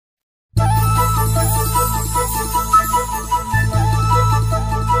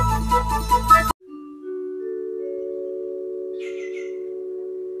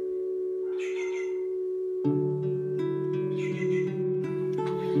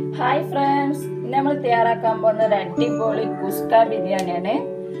Hi friends, നമ്മൾ തയ്യാറാക്കാൻ പോകുന്നത് അടിപൊളി കുസ്ക ബിരിയാണിയാണ്.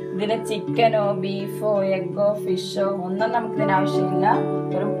 ഇതിന് ചിക്കനോ ബീഫോ എഗ്ഗോ ഫിഷോ ഒന്നും നമുക്ക് ഇതിന് ആവശ്യമില്ല.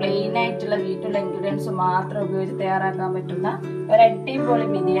 ഒരു പ്ലെയിൻ ആയിട്ടുള്ള വീട്ടിലുള്ള ഇൻഗ്രീഡിയൻസ് മാത്രം ഉപയോഗിച്ച് തയ്യാറാക്കാൻ പറ്റുന്ന ഒരു അടിപൊളി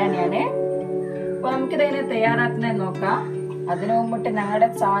ബിരിയാണിയാണ്. അപ്പോൾ നമുക്കിതെങ്ങനെ തയ്യാറാക്കുന്നത് നോക്കാം. അതിനു മുമ്പിട്ട് ഞങ്ങളുടെ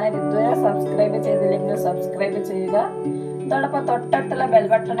ചാനൽ ഇതുവരെ സബ്സ്ക്രൈബ് ചെയ്തില്ലെങ്കിൽ സബ്സ്ക്രൈബ് ചെയ്യുക. അതോടൊപ്പം തൊട്ടടുത്തുള്ള ബെൽ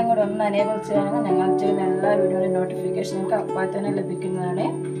ബട്ടണും കൂടി ഒന്ന് എനേബിൾ ചെയ്യുകയാണെങ്കിൽ ഞങ്ങൾ ചെയ്യുന്ന എല്ലാ വീഡിയോയുടെ നോട്ടിഫിക്കേഷൻ ഒക്കെ അപ്പോൾ തന്നെ ലഭിക്കുന്നതാണ്.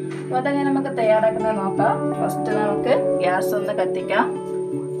 അപ്പോൾ അതങ്ങനെ നമുക്ക് തയ്യാറാക്കുന്നത് നോക്കാം. ഫസ്റ്റ് നമുക്ക് ഗ്യാസ് ഒന്ന് കത്തിക്കാം.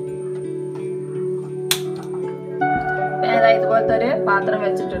 ഇതുപോലത്തെ ഒരു പാത്രം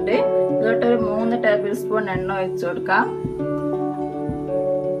വെച്ചിട്ടുണ്ട്. ഇതിലോട്ടൊരു 3 ടേബിൾ സ്പൂൺ എണ്ണ ഒഴിച്ചു കൊടുക്കാം.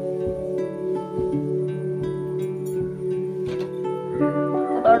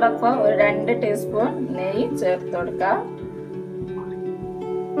 അതോടൊപ്പം ഒരു 2 ടീസ്പൂൺ നെയ്യ് ചേർത്ത് കൊടുക്കാം.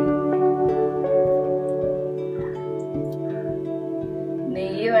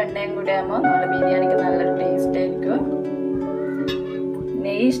 നെയ്യും എണ്ണയും കൂടി ആകുമ്പോൾ നമ്മുടെ ബിരിയാണിക്ക് നല്ലൊരു ടേസ്റ്റ് ആയിരിക്കും.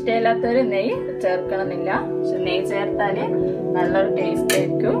 നെയ്യ് ഇഷ്ടമില്ലാത്തവര് നെയ്യ് ചേർക്കണമെന്നില്ല, പക്ഷെ നെയ്യ് ചേർത്താല് നല്ലൊരു ടേസ്റ്റ്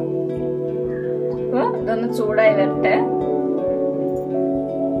ആയിരിക്കും. അപ്പൊ ഇതൊന്ന് ചൂടായി വരട്ടെ.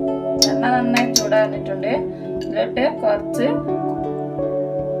 എണ്ണ നന്നായി ചൂടായി വന്നിട്ടുണ്ട്. ഇതിലോട്ട് കുറച്ച്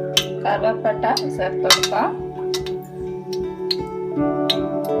കറുവപ്പട്ട ചേർത്ത് കൊടുക്കാം,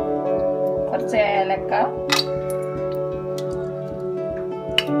 കുറച്ച് ഏലക്ക,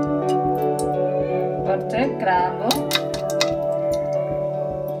 കുറച്ച് ഗ്രാമ്പു,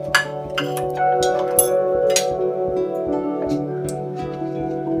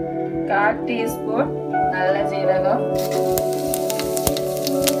 1/4 ടീസ്പൂൺ നല്ല ജീരകം,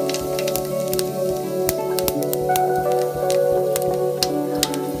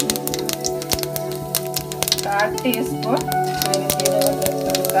 1/4 ടീസ്പൂൺ ജീരകം ചേർത്ത്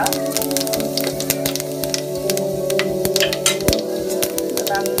കൊടുക്കാം.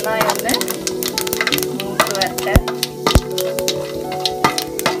 നന്നായി ഒന്ന് മൂത്ത് വരട്ടെ.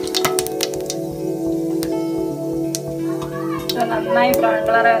 നന്നായി ബ്രൗൺ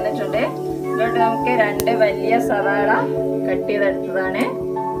കളർ വന്നിട്ടുണ്ട്. ഇതിലോട്ട് നമുക്ക് 2 വലിയ സവാള കട്ട് ചെയ്തെടുത്തതാണ്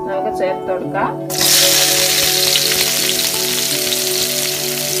നമുക്ക് ചേർത്ത് കൊടുക്കാം.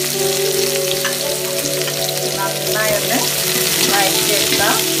 നന്നായി ഒന്ന്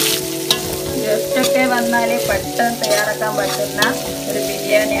വഴറ്റിയെടുക്കാം. ഗസ്റ്റൊക്കെ വന്നാൽ പെട്ടെന്ന് തയ്യാറാക്കാൻ പറ്റുന്ന ഒരു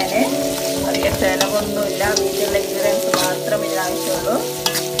ബിരിയാണിയാണ്. അധികം ചിലവൊന്നുമില്ല, വീട്ടിലുള്ള ഇൻഗ്രീഡിയൻസ് മാത്രമേ ഇതിന് ആവശ്യമുള്ളൂ.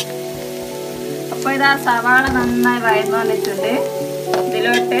 അപ്പോൾ ഇതാ സവാള നന്നായി വഴന്നു വന്നിട്ടുണ്ട്.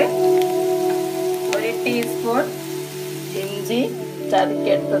 ഇതിലോട്ട് 1 ടീസ്പൂൺ ഇഞ്ചി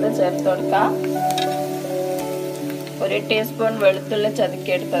ചതുക്കിയെടുത്തത് ചേർത്ത് കൊടുക്കാം. 1 ടീസ്പൂൺ വെളുത്തുള്ളി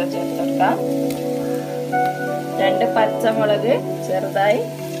ചതുക്കിയെടുത്തത് ചേർത്ത് കൊടുക്കാം. 2 പച്ചമുളക് ചെറുതായി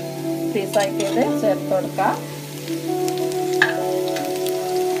പീസാക്കിയത് ചേർത്ത് കൊടുക്കാം.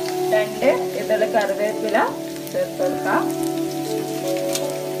 2 ഇതള് കറിവേപ്പില ചേർത്ത് കൊടുക്കാം.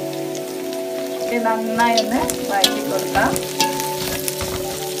 നന്നായി ഒന്ന് വഴറ്റി കൊടുക്കാം.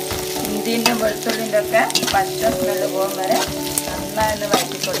 ഇഞ്ചിൻ്റെ വെളുത്തുള്ളിൻ്റെ ഒക്കെ പച്ച സ്മെല്ല് പോകും വരെ നന്നായി ഒന്ന്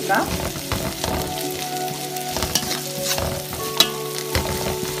വഴറ്റി കൊടുക്കാം.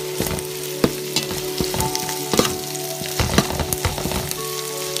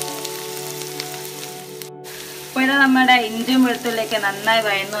 അപ്പോൾ ഇത് നമ്മുടെ ഇഞ്ചിയും വെളുത്തുള്ളിയൊക്കെ നന്നായി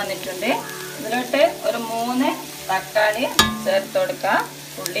വഴന്നു വന്നിട്ടുണ്ട്. ഇതിലോട്ട് ഒരു 3 തക്കാളി ചേർത്ത് കൊടുക്കാം.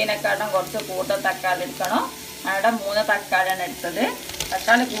 ഉള്ളിനെക്കാട്ടും കുറച്ച് കൂടുതൽ തക്കാളി എടുക്കണം. അവിടെ 3 തക്കാളിയാണ് എടുത്തത്.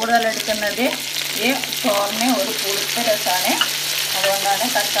 തക്കാളി കൂടുതൽ എടുക്കുന്നത് ഈ ചോറിന് ഒരു പുളിപ്പ് രസമാണ്, അതുകൊണ്ടാണ്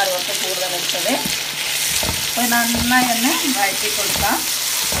തക്കാളി കുറച്ച് കൂടുതൽ എടുത്തത്. അപ്പോൾ നന്നായി ഒന്ന് വഴറ്റി കൊടുക്കാം.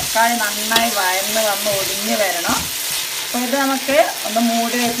 തക്കാളി നന്നായി വഴന്ന് വന്ന് ഒടിഞ്ഞ് വരണം. അപ്പോൾ ഇത് നമുക്ക് ഒന്ന്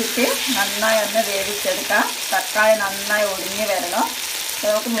മൂടി വെച്ചിട്ട് നന്നായി ഒന്ന് വേവിച്ചെടുക്കാം. തക്കാളി നന്നായി ഒടിഞ്ഞ് വരണം.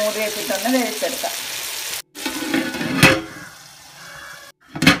 നമുക്ക് മൂടി വെച്ചിട്ടൊന്ന് വേവിച്ചെടുക്കാം.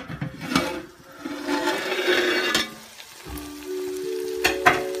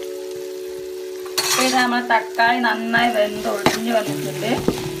 ഇത് നമ്മൾ തക്കാളി നന്നായി വെന്ത് ഒഴിഞ്ഞ് വന്നിട്ടുണ്ട്.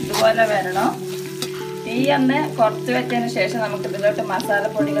 ഇതുപോലെ വരണം. തീ ഒന്ന് കുറച്ച് വെച്ചതിന് ശേഷം നമുക്ക് ഇതിലോട്ട്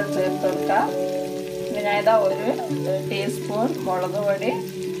മസാലപ്പൊടികൾ ചേർത്ത് കൊടുക്കാം. ഞാനിതാ 1 ടീസ്പൂൺ മുളക് പൊടി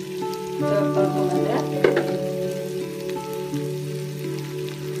ചേർത്ത് കൊടുക്കുന്നുണ്ട്.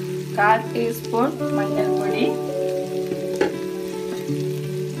 1/4 ടീസ്പൂൺ മഞ്ഞൾപ്പൊടി,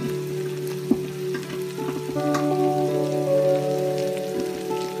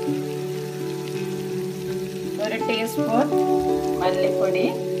 1 ടീസ്പൂൺ മല്ലിപ്പൊടി,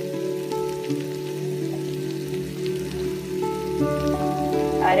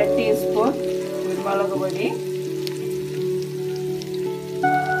 1/2 ടീസ്പൂൺ കുരുമുളക് പൊടി,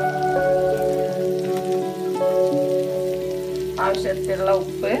 ആവശ്യത്തിന് ആവശ്യത്തിലുള്ള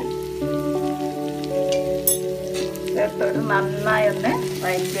ഉപ്പ് ചേർത്തിട്ട് നന്നായി ഒന്ന്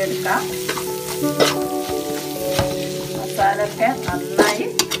വഴറ്റിയെടുക്കാം. മസാല ഒക്കെ നന്നായി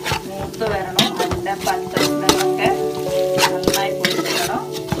മൂത്ത് വരണം. അതിൻ്റെ പച്ചമണമൊക്കെ നന്നായി പൊടിക്കണം.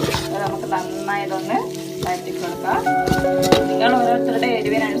 നമുക്ക് നന്നായി ഇതൊന്ന് വഴറ്റി കൊടുക്കാം. നിങ്ങൾ ഓരോരുത്തരുടെ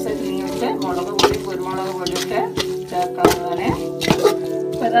എരിവിനനുസരിച്ച് നിങ്ങൾക്ക് മുളക് പൊടി കുരുമുളക് പൊടിയൊക്കെ ചേർക്കാവുന്നതാണ്.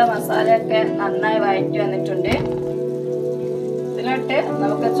 ഇപ്പോൾ ഇതാ മസാലയൊക്കെ നന്നായി വഴറ്റി വന്നിട്ടുണ്ട്. ഇതിലോട്ട്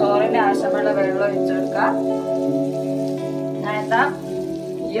നമുക്ക് ചോറിന് ആവശ്യമുള്ള വെള്ളം ഒഴിച്ചു കൊടുക്കാം. ഞാൻ എന്താ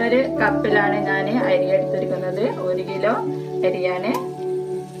ഈ ഒരു കപ്പിലാണ് ഞാൻ അരി എടുത്തിരിക്കുന്നത്. 1 കിലോ അരിയാണ്.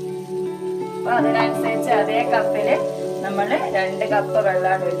 അപ്പോൾ അതിനനുസരിച്ച് അതേ കപ്പില് നമ്മൾ 2 കപ്പ്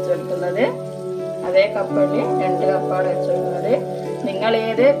വെള്ളമാണ് ഒഴിച്ചു കൊടുക്കുന്നത്. അതേ കപ്പിൽ 2 കപ്പാണ് ഒഴിച്ചു കൊടുക്കുന്നത്. നിങ്ങൾ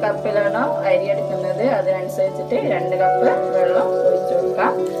ഏത് കപ്പിലാണോ അരി എടുക്കുന്നത് അതിനനുസരിച്ചിട്ട് 2 കപ്പ് വെള്ളം ഒഴിച്ചു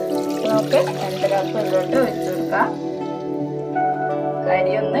കൊടുക്കാം. നമുക്ക് 2 കപ്പ് ഇതിലോട്ട് ഒഴിച്ചു കൊടുക്കാം.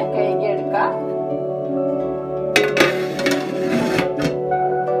 അരി ഒന്ന് കഴുകിയെടുക്കാം.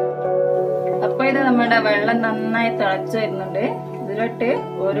 അപ്പോൾ ഇത് നമ്മുടെ വെള്ളം നന്നായി തിളച്ച് വരുന്നുണ്ട്. ഇതിലോട്ട്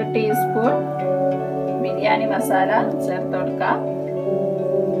 1 ടീസ്പൂൺ ബിരിയാണി മസാല ചേർത്ത് കൊടുക്കാം.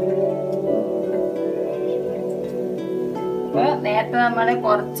 അപ്പോൾ നേരത്തെ നമ്മൾ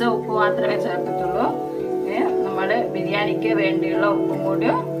കുറച്ച് ഉപ്പ് മാത്രമേ ചേർത്തിട്ടുള്ളൂ. നമ്മൾ ബിരിയാണിക്ക് വേണ്ടിയുള്ള ഉപ്പും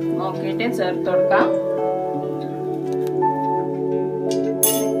കൂടി നോക്കിയിട്ട് ചേർത്ത് കൊടുക്കാം.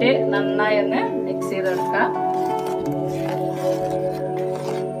 എന്നിട്ട് നന്നായി ഒന്ന് മിക്സ് ചെയ്തെടുക്കാം.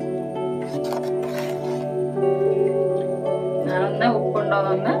 ഞാനൊന്ന്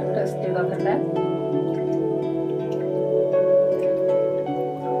ഉപ്പുണ്ടോന്നൊന്ന് ടെസ്റ്റ് ചെയ്ത് നോക്കട്ടെ.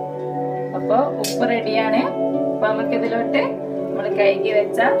 അപ്പോൾ ഉപ്പ് റെഡിയാണ്. അപ്പൊ നമുക്ക് ഇതിലോട്ട് നമ്മൾ കഴുകി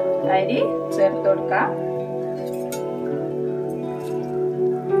വെച്ച അരി ചേർത്ത് കൊടുക്കാം.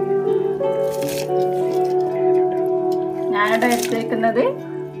 ഞാനിവിടെ എടുത്തിരിക്കുന്നത്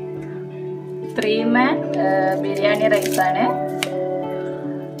 3 man ബിരിയാണി റൈസാണ്.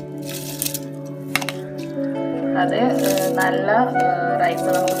 അത് നല്ല റൈസ്,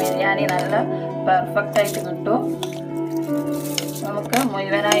 നമുക്ക് ബിരിയാണി നല്ല പെർഫെക്റ്റ് ആയിട്ട് കിട്ടും. നമുക്ക്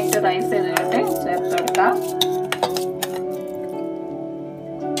മുഴുവനായിട്ട് റൈസ് ഇതിലോട്ട് ചേർത്ത് കൊടുക്കാം.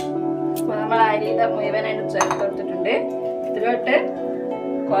 അപ്പോൾ നമ്മൾ അരിയുടെ മുഴുവനായിട്ട് ചേർത്ത് കൊടുത്തിട്ടുണ്ട്. ഇതിലോട്ട്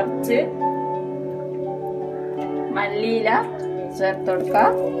കുറച്ച് മല്ലിയില ചേർത്ത്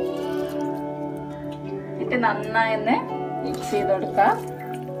കൊടുക്കാം. എന്നിട്ട് നന്നായി ഒന്ന് മിക്സ് ചെയ്ത് കൊടുക്കാം.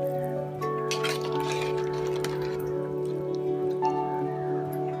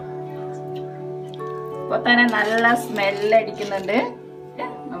 ഇപ്പോൾ തന്നെ നല്ല സ്മെല്ല് അടിക്കുന്നുണ്ട്.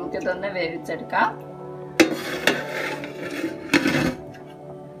 നമുക്കിതൊന്ന് വേവിച്ചെടുക്കാം.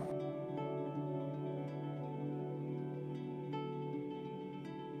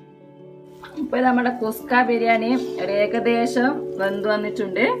 ഇപ്പോൾ നമ്മുടെ കുസ്ക ബിരിയാണി ഒരു ഏകദേശം വെന്ത്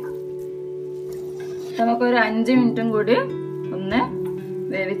വന്നിട്ടുണ്ട്. നമുക്കൊരു 5 മിനിറ്റും കൂടി ഒന്ന്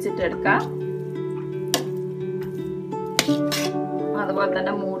വേവിച്ചിട്ടെടുക്കാം. അതുപോലെ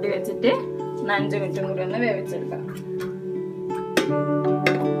തന്നെ മൂടി വെച്ചിട്ട് 5 മിനിറ്റും കൂടി ഒന്ന് വേവിച്ചെടുക്കാം.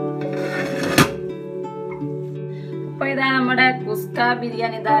 അപ്പൊ ഇതാ നമ്മുടെ കുസ്ക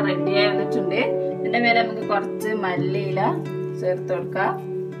ബിരിയാണി ഇതാ റെഡിയായി വന്നിട്ടുണ്ട്. ഇതിന്റെ മേലെ നമുക്ക് കുറച്ച് മല്ലിയില ചേർത്ത് കൊടുക്കാം.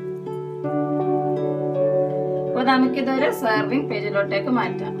 അപ്പൊ നമുക്കിതൊരു സെർവിങ് പേജിലോട്ടേക്ക്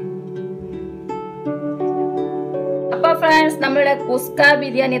മാറ്റാം. അപ്പൊ ഫ്രണ്ട്സ്, നമ്മുടെ കുസ്ക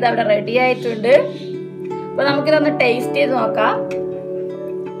ബിരിയാണി ഇത് അവിടെ റെഡി ആയിട്ടുണ്ട്. അപ്പൊ നമുക്കിതൊന്ന് ടേസ്റ്റ് ചെയ്ത് നോക്കാം.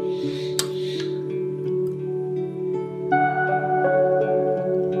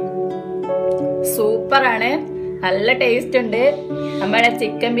 സൂപ്പറാണ്, നല്ല ടേസ്റ്റ് ഉണ്ട്. നമ്മുടെ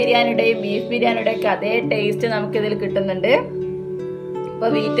ചിക്കൻ ബിരിയാണിയുടെയും ബീഫ് ബിരിയാണിയുടെയും ഒക്കെ അതേ ടേസ്റ്റ് നമുക്ക് ഇതിൽ കിട്ടുന്നുണ്ട്.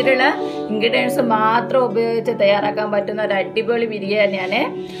 അപ്പോൾ വീട്ടിലുള്ള ഇൻഗ്രീഡിയൻസ് മാത്രം ഉപയോഗിച്ച് തയ്യാറാക്കാൻ പറ്റുന്ന ഒരു അടിപൊളി ബിരിയാണിയാണ്.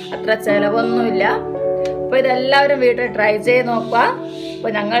 അത്ര ചിലവൊന്നുമില്ല. അപ്പോൾ ഇതെല്ലാവരും വീട്ടിൽ ട്രൈ ചെയ്ത് നോക്കുക.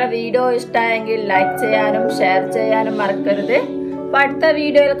 അപ്പോൾ ഞങ്ങളുടെ വീഡിയോ ഇഷ്ടമായെങ്കിൽ ലൈക്ക് ചെയ്യാനും ഷെയർ ചെയ്യാനും മറക്കരുത്. അപ്പോൾ അടുത്ത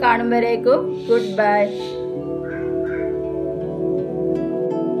വീഡിയോയിൽ കാണുമ്പോഴേക്കും ഗുഡ് ബൈ.